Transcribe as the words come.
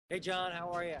Hey, John, how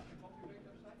are you?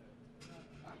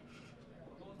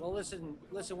 Well, listen.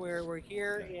 We're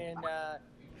here in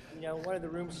one of the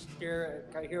rooms here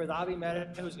with Abhi Mehta,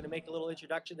 who's going to make a little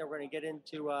introduction. Then we're going to get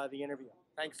into the interview.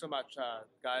 Thanks so much,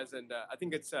 guys. And I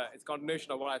think it's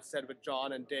continuation of what I've said with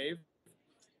John and Dave,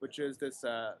 which is this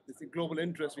global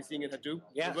interest we're seeing in Hadoop.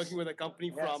 Yes. We're working with a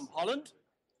company from Holland,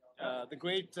 the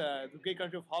great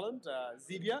country of Holland,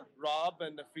 Zevia. Rob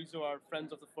and Friso are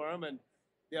friends of the firm, and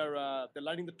they're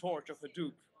lighting the torch of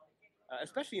Hadoop,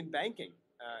 especially in banking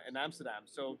in Amsterdam.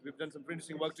 So we've done some pretty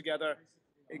interesting work together.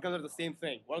 It comes out of the same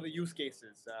thing. What are the use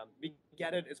cases? We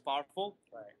get it; it's powerful.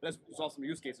 Right. Let's solve some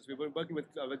use cases. We've been working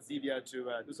with Zevia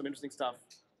to do some interesting stuff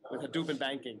with Hadoop and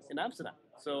banking in Amsterdam.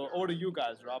 So over to you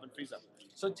guys, Rob and Friso.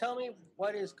 So tell me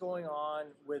what is going on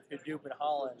with Hadoop in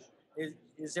Holland.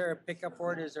 Is there a pickup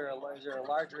for it? Is there a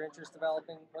larger interest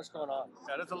developing? What's going on?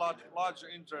 Yeah, there's a larger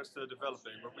interest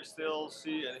developing, but we still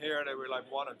see and hear that we're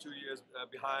like 1 or 2 years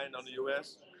behind on the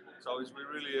US. So we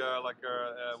really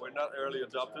we're not early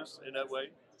adopters in that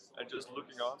way, and just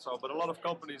looking on. So, but a lot of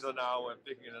companies are now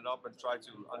picking it up and try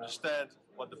to understand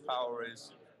what the power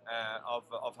is of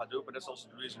Hadoop, and that's also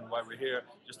the reason why we're here,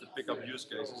 just to pick up use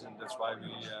cases, and that's why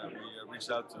we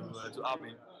reached out to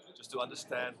Abhi, just to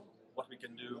understand what we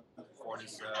can do for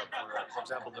this, for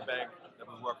example, the bank that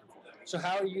we're working for. So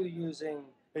how are you using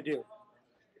Hadoop?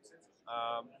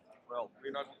 Well,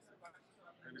 we're not.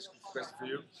 Maybe it's a question for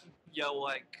you. Yeah, well,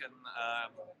 I can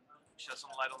shed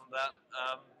some light on that.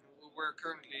 We're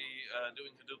currently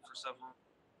doing Hadoop for several.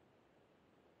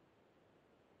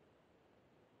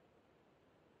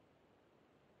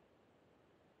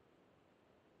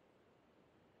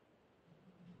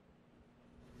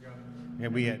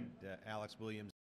 And we had Alex Williams